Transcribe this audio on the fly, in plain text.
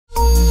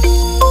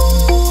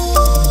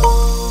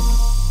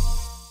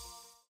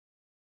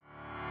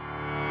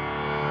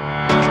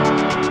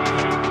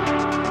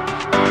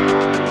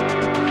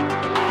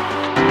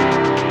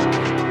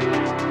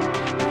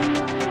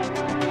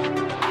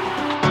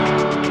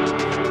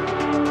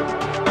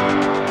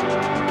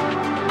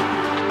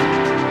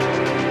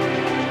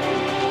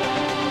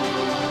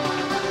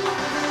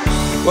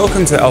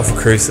Welcome to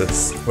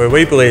Alphacrucis, where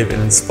we believe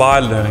in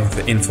inspired learning for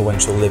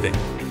influential living.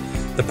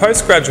 The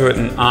Postgraduate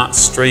in Arts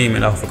stream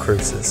at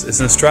Alphacrucis is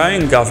an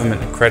Australian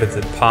government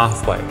accredited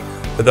pathway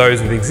for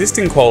those with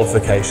existing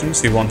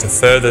qualifications who want to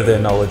further their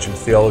knowledge in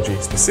theology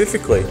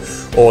specifically,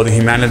 or the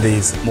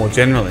humanities more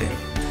generally.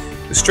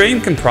 The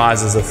stream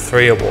comprises of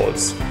 3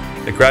 awards: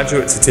 the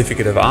Graduate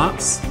Certificate of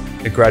Arts,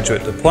 the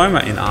Graduate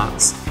Diploma in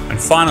Arts, and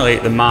finally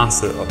the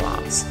Master of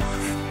Arts,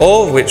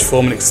 all of which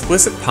form an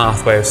explicit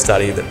pathway of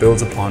study that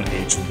builds upon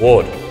each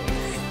award.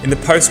 In the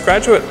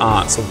Postgraduate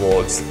Arts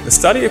Awards, the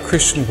study of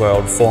Christian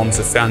world forms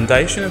the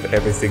foundation of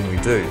everything we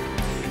do.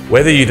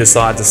 Whether you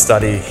decide to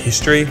study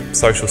history,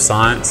 social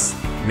science,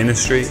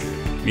 ministry,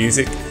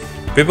 music,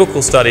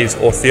 biblical studies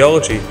or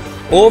theology,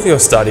 all of your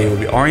study will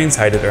be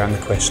orientated around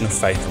the question of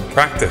faith and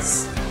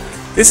practice.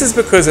 This is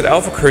because at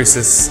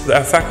Alphacrucis,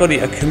 our faculty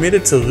are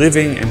committed to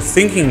living and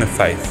thinking the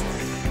faith,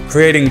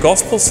 creating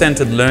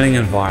gospel-centered learning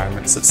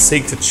environments that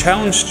seek to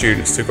challenge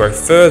students to grow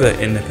further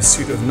in their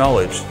pursuit of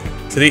knowledge,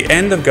 to the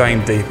end of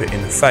going deeper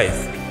in the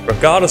faith,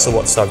 regardless of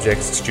what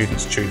subjects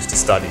students choose to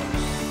study.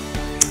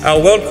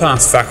 Our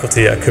world-class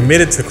faculty are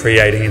committed to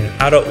creating an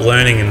adult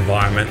learning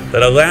environment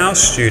that allows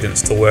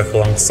students to work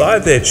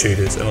alongside their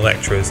tutors and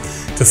lecturers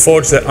to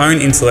forge their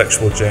own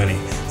intellectual journey,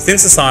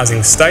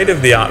 synthesising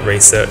state-of-the-art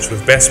research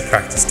with best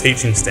practice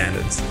teaching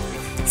standards.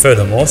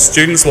 Furthermore,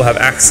 students will have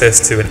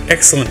access to an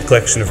excellent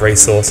collection of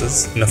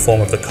resources in the form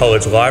of the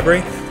college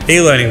library,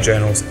 e-learning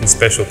journals and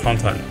special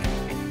content.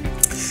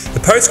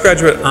 The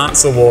Postgraduate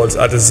Arts Awards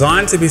are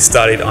designed to be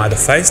studied either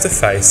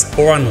face-to-face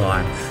or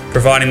online,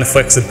 providing the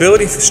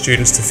flexibility for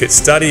students to fit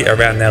study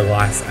around their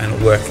life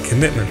and work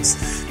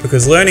commitments,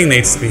 because learning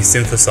needs to be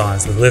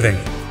synthesised with living.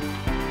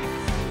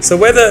 So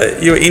whether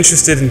you're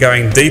interested in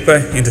going deeper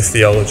into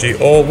theology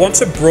or want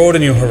to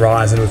broaden your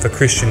horizon with a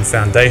Christian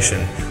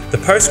foundation, the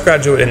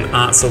Postgraduate in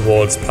Arts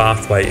Awards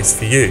pathway is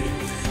for you.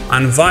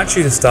 I invite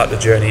you to start the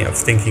journey of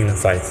thinking the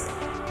faith.